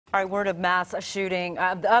All right, word of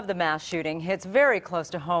the mass shooting hits very close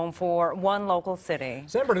to home for one local city.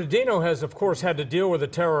 San Bernardino has, of course, had to deal with a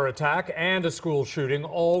terror attack and a school shooting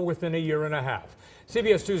all within a year and a half.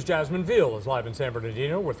 CBS 2's Jasmine Viel is live in San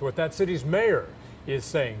Bernardino with what that city's mayor is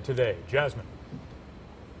saying today. Jasmine.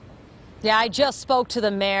 Yeah, I just spoke to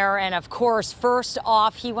the mayor, and of course, first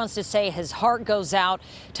off, he wants to say his heart goes out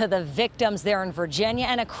to the victims there in Virginia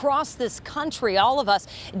and across this country, all of us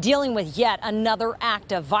dealing with yet another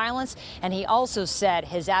act of violence. And he also said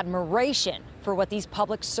his admiration for what these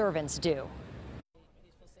public servants do.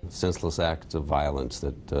 Senseless acts of violence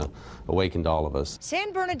that awakened all of us.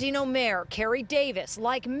 San Bernardino Mayor Carrie Davis,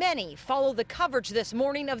 like many, followed the coverage this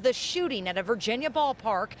morning of the shooting at a Virginia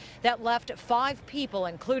ballpark that left 5 people,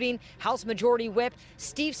 including House Majority Whip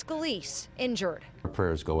Steve Scalise, injured. Our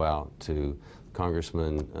prayers go out to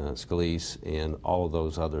Congressman Scalise and all of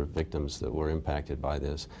those other victims that were impacted by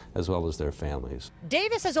this, as well as their families.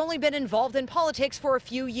 Davis has only been involved in politics for a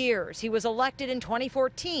few years. He was elected in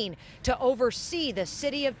 2014 to oversee the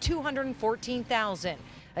city of 214,000.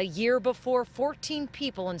 A year before, 14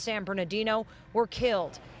 people in San Bernardino were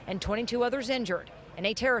killed and 22 others injured in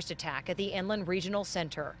a terrorist attack at the Inland Regional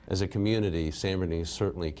Center. As a community, San Bernardino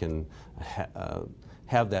certainly can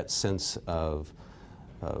have that sense of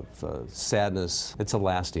sadness. It's a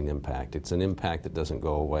lasting impact. It's an impact that doesn't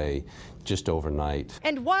go away just overnight.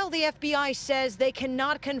 And while the FBI says they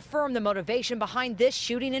cannot confirm the motivation behind this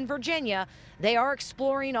shooting in Virginia, they are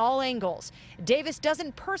exploring all angles. Davis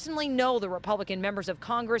doesn't personally know the Republican members of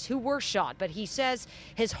Congress who were shot, but he says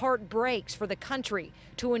his heart breaks for the country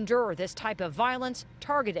to endure this type of violence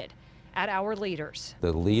targeted at our leaders.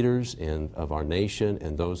 The leaders of our nation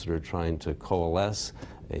and those that are trying to coalesce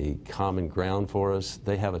a common ground for us,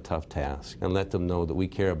 they have a tough task, and let them know that we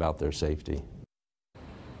care about their safety.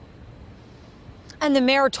 And the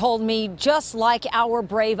mayor told me, just like our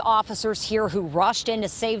brave officers here who rushed in to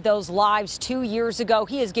save those lives 2 years ago,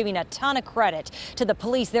 he is giving a ton of credit to the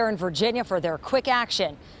police there in Virginia for their quick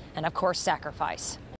action and, of course, sacrifice.